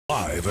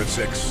Live at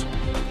 6.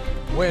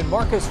 When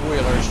Marcus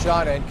Wheeler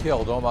shot and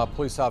killed Omaha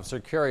police officer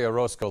Officer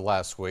Orozco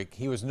last week,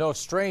 he was no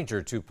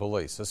stranger to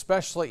police,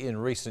 especially in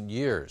recent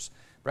years.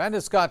 Brandon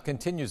Scott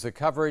continues the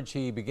coverage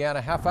he began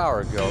a half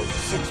hour ago,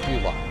 6 View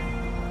Live.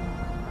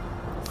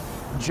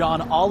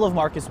 John, all of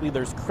Marcus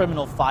Wheeler's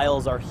criminal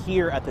files are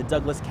here at the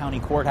Douglas County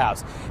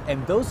Courthouse,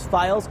 and those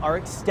files are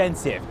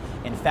extensive.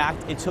 In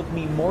fact, it took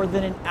me more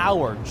than an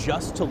hour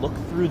just to look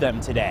through them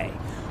today.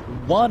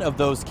 One of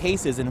those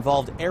cases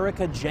involved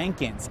Erica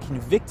Jenkins,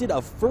 convicted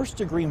of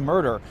first-degree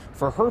murder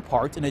for her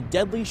part in a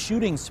deadly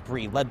shooting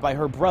spree led by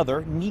her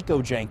brother,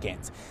 Nico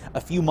Jenkins.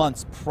 A few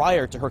months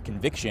prior to her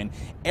conviction,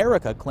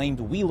 Erica claimed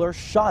Wheeler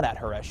shot at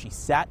her as she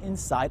sat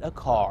inside a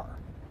car.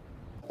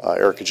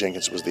 Erica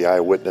Jenkins was the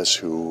eyewitness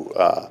who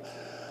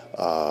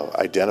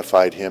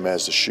identified him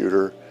as the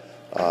shooter,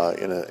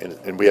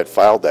 and we had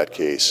filed that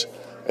case.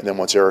 And then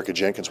once Erica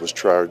Jenkins was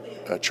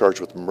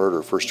charged with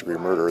murder, first-degree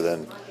murder,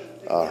 then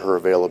her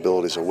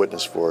availability as a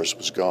witness for us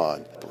was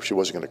gone. She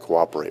wasn't going to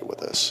cooperate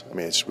with us. I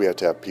mean, we had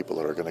to have people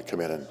that are going to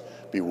come in and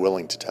be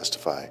willing to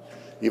testify.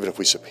 Even if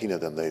we subpoena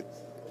them, they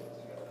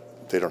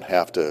don't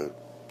have to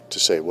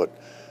say what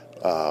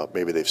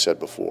maybe they've said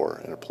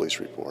before in a police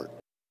report.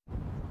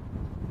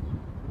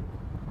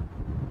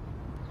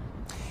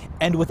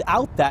 And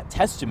without that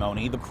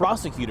testimony, the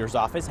prosecutor's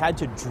office had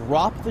to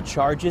drop the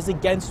charges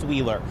against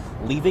Wheeler,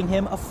 leaving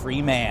him a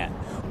free man.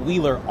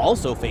 Wheeler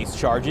also faced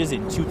charges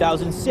in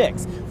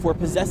 2006 for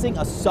possessing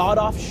a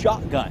sawed-off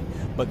shotgun,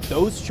 but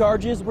those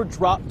charges were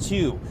dropped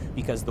too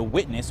because the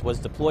witness was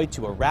deployed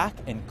to Iraq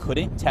and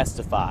couldn't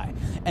testify.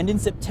 And in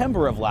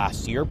September of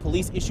last year,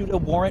 police issued a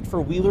warrant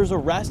for Wheeler's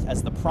arrest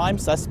as the prime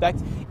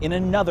suspect in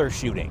another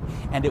shooting.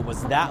 And it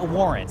was that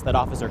warrant that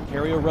Officer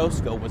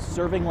Orozco was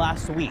serving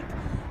last week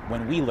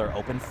when Wheeler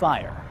opened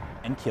fire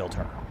and killed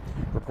her.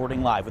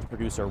 Reporting live with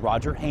producer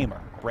Roger Hamer,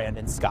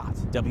 Brandon Scott,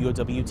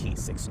 WOWT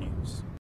 6 News.